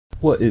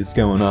What is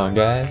going on,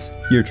 guys?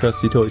 Your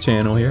Trusty Toy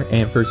Channel here,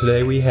 and for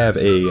today we have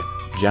a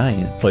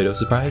giant Play-Doh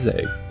surprise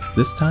egg.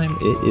 This time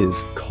it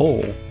is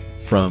Cole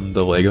from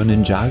the Lego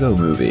Ninjago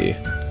movie.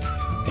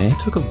 And it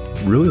took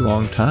a really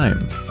long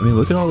time. I mean,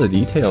 look at all the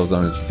details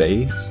on his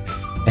face,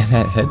 and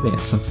that headband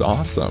looks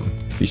awesome.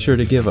 Be sure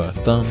to give a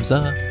thumbs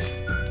up,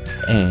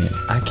 and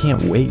I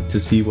can't wait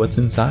to see what's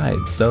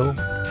inside, so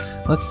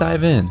let's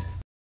dive in.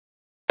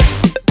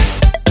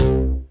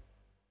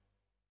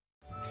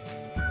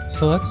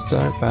 So let's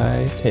start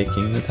by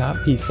taking the top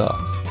piece off.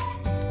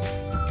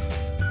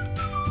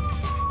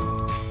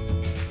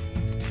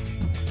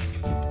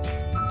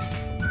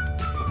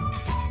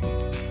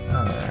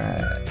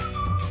 Alright,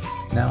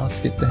 now let's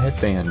get the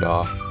headband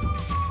off.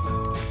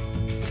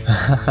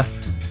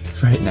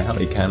 Right now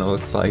he kind of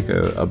looks like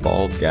a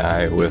bald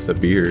guy with a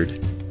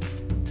beard.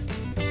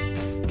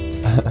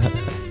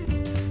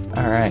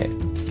 Alright,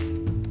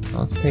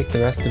 let's take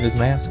the rest of his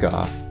mask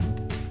off.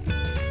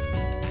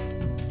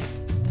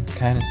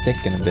 Kind of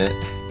sticking a bit.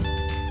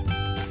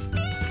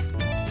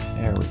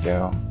 There we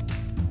go.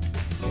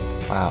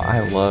 Wow, I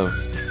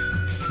loved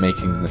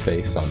making the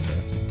face on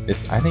this.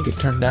 I think it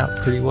turned out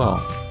pretty well.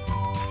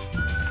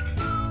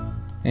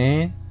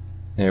 And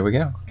there we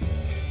go.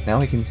 Now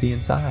we can see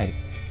inside.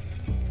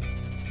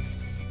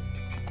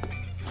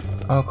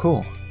 Oh,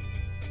 cool.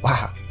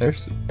 Wow,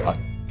 there's a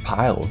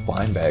pile of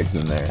blind bags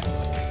in there.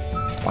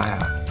 Wow,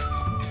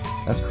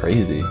 that's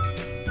crazy.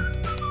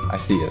 I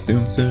see a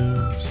Tsum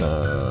Tsum,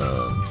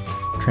 some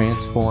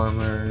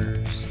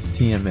Transformers,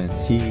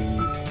 TMNT,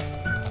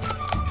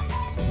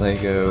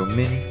 Lego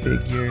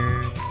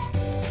minifigure.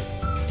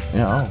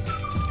 Oh,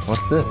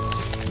 what's this?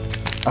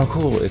 Oh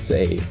cool, it's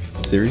a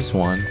Series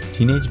 1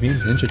 Teenage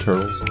Mutant Ninja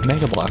Turtles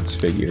Mega Bloks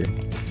figure.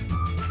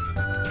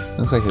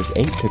 Looks like there's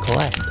 8 to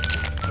collect.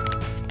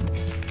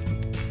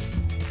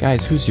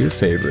 Guys, who's your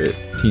favorite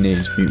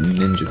Teenage Mutant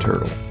Ninja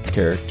Turtle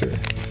character?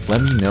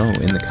 Let me know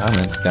in the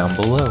comments down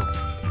below.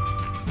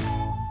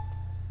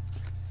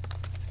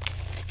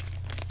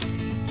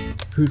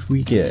 Who'd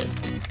we get?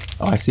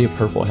 Oh, I see a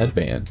purple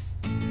headband.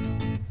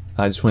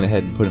 I just went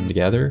ahead and put them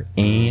together,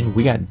 and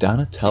we got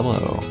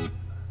Donatello.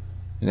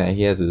 Now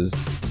he has his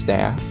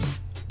staff,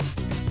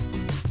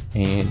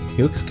 and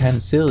he looks kind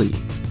of silly.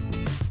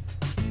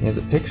 He has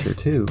a picture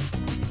too.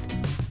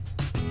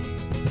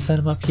 Let's set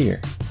him up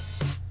here.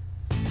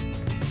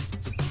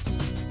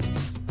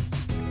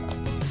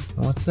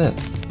 What's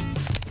this?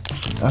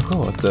 Oh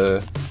cool, it's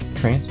a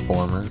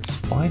Transformers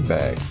blind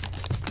bag.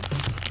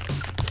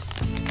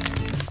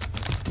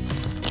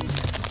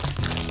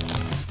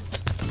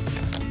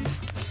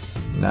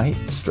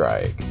 Night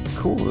Strike.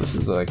 Cool, this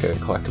is like a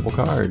collectible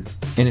card.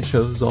 And it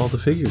shows all the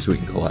figures we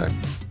can collect.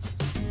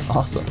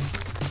 Awesome.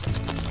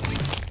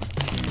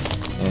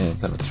 And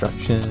some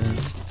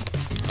instructions.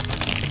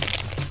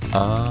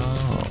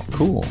 Oh,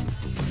 cool.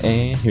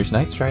 And here's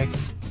Night Strike.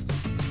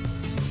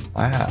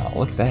 Wow,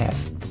 look at that.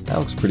 That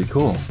looks pretty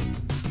cool.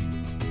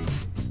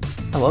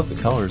 I love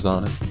the colors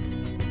on it.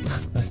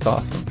 That's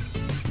awesome.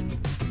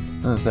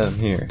 Let's set him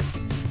here.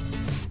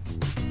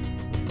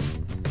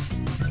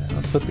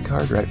 Put the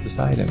card right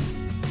beside him.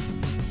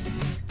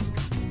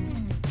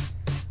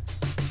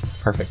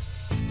 Perfect.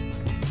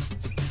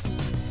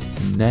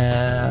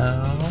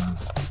 Now...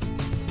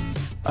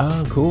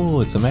 Oh cool,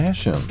 it's a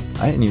mashup.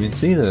 I didn't even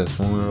see this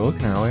when we were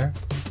looking earlier.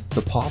 It's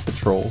a Paw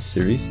Patrol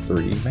Series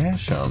 3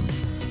 mashup.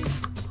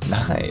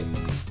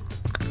 Nice.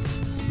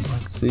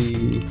 Let's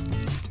see...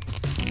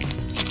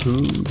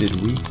 Who did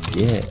we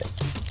get?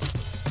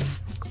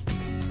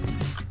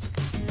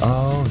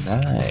 Oh,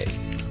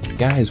 nice.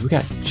 Guys, we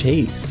got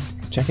Chase.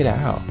 Check it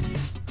out.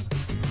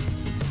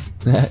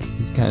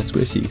 He's kind of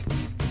squishy.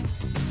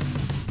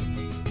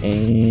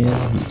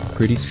 And he's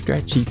pretty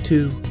stretchy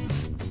too.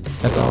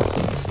 That's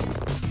awesome.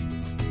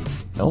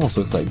 It almost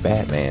looks like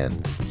Batman.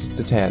 Just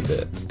a tad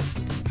bit.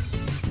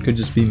 Could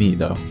just be me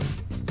though.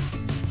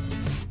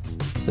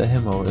 Set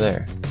him over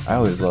there. I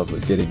always love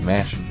getting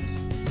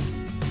mashups.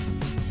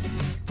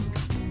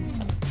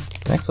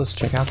 Next, let's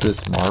check out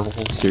this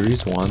Marvel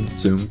Series 1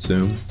 Tsum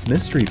Tsum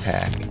mystery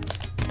pack.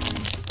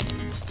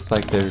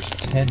 Like there's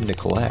 10 to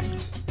collect.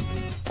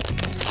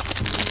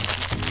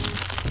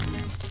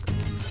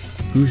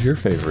 Who's your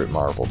favorite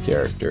Marvel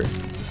character?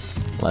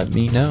 Let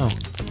me know.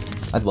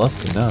 I'd love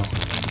to know.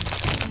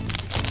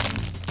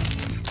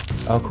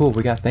 Oh cool,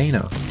 we got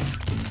Thanos.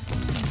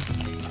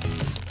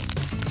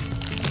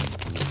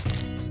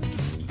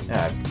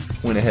 I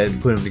went ahead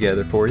and put them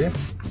together for you.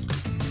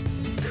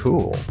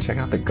 Cool, check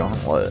out the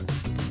gauntlet.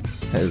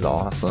 That is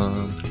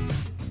awesome.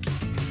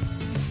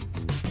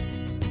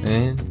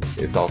 And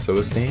it's also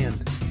a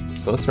stand,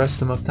 so let's rest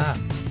them up top.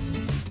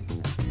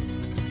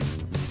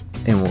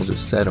 And we'll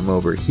just set them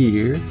over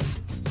here,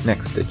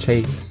 next to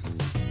Chase.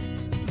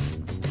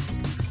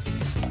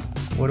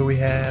 What do we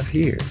have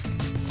here?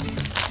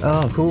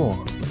 Oh, cool.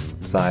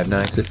 Five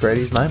Nights at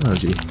Freddy's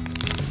Mimoji.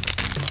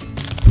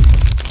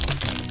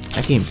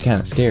 That game's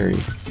kind of scary.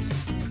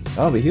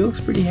 Oh, but he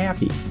looks pretty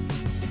happy.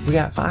 We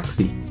got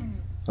Foxy.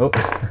 Oh.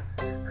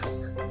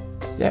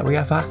 Yeah, we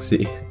got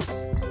Foxy.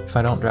 if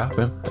I don't drop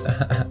him.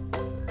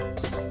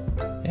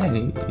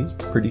 Yeah, he's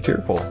pretty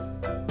cheerful.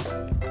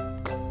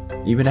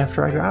 Even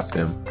after I dropped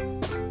him.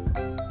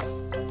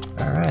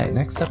 Alright,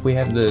 next up we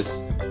have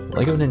this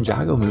LEGO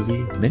NINJAGO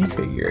movie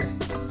minifigure.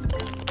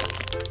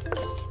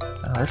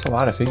 Oh, there's a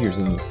lot of figures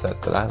in this set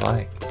that I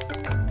like.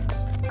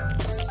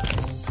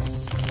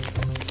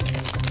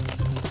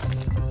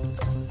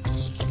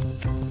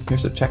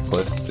 Here's a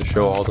checklist to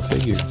show all the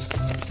figures.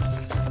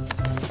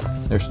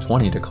 There's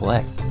 20 to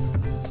collect.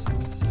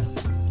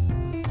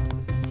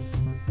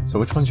 So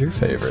which one's your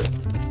favorite?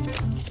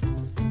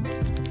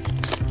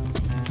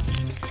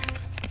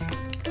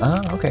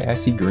 Oh, okay, I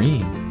see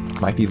green.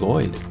 Might be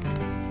Lloyd.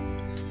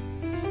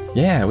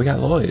 Yeah, we got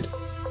Lloyd.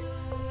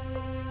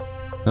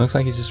 It looks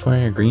like he's just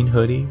wearing a green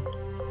hoodie.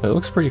 But it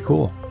looks pretty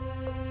cool.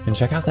 And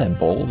check out that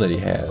bowl that he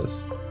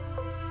has.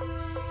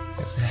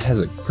 It has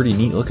a pretty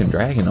neat looking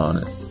dragon on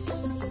it.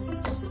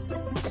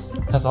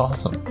 That's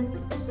awesome.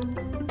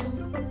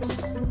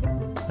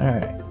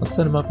 Alright, let's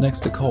set him up next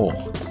to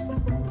Cole.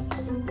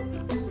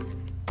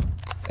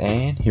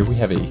 And here we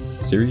have a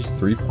Series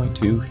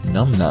 3.2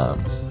 Num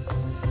Noms.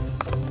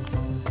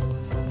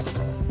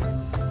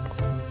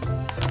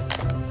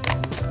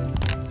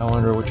 I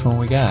wonder which one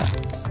we got.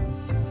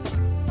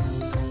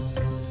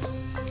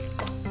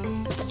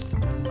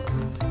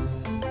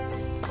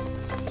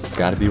 It's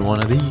gotta be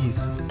one of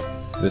these.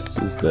 This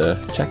is the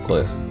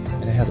checklist,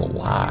 and it has a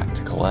lot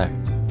to collect.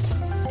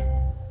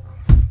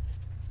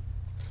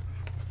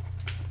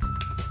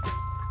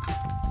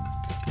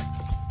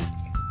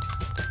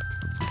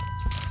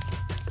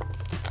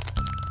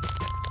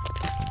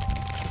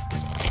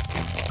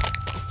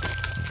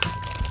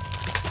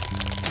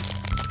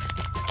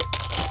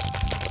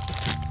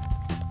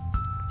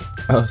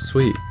 Oh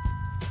sweet,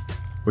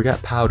 we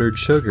got powdered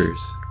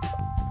sugars.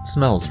 It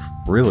smells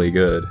really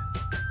good.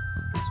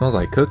 It smells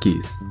like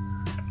cookies.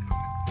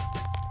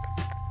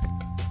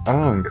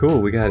 Oh, and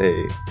cool, we got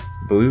a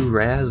blue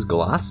raz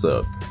gloss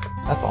up.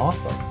 That's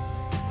awesome.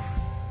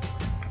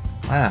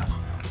 Wow,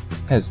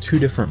 it has two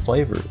different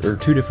flavors, or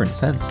two different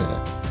scents in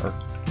it. Or,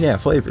 yeah,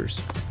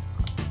 flavors.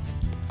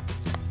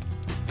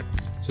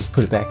 Just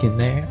put it back in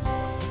there.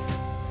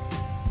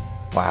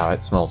 Wow,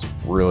 it smells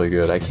really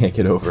good. I can't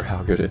get over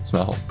how good it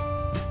smells.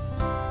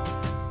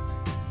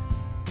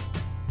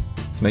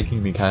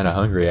 Making me kind of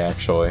hungry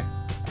actually.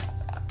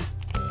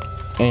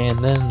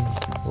 And then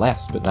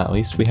last but not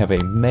least we have a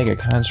Mega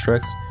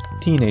Construx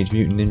Teenage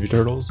Mutant Ninja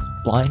Turtles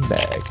blind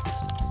bag.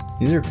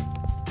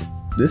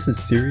 This is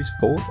Series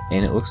 4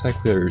 and it looks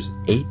like there's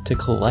 8 to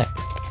collect.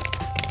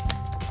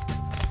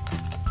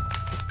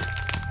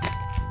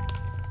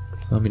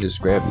 So let me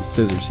just grab the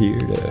scissors here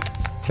to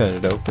cut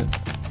it open.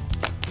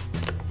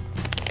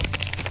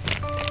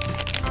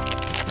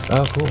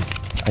 Oh cool,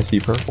 I see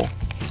purple.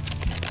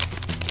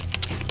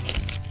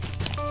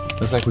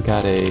 Looks like we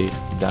got a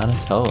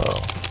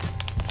Donatello.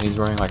 He's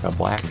wearing like a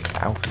black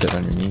outfit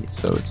underneath,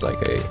 so it's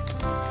like a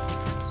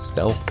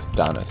stealth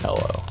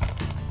Donatello.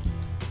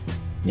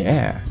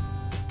 Yeah,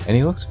 and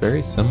he looks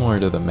very similar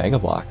to the Mega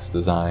Bloks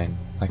design,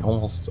 like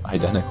almost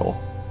identical.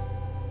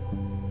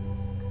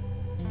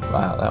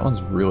 Wow, that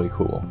one's really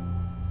cool.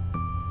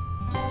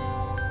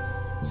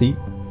 See,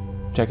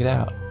 check it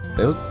out.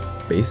 They look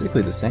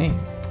basically the same.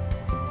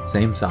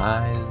 Same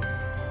size,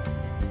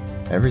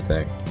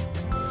 everything.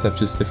 Except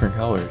just different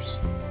colors.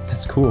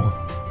 That's cool.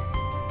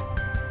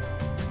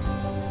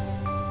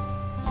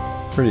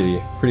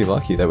 Pretty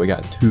lucky that we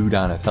got 2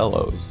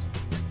 Donatellos.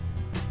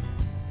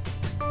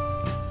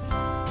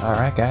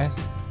 Alright guys,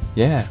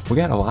 yeah, we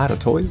got a lot of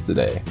toys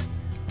today.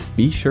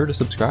 Be sure to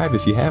subscribe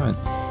if you haven't,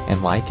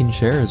 and like and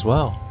share as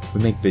well.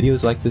 We make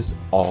videos like this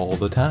all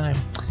the time.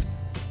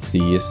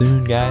 See you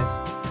soon guys.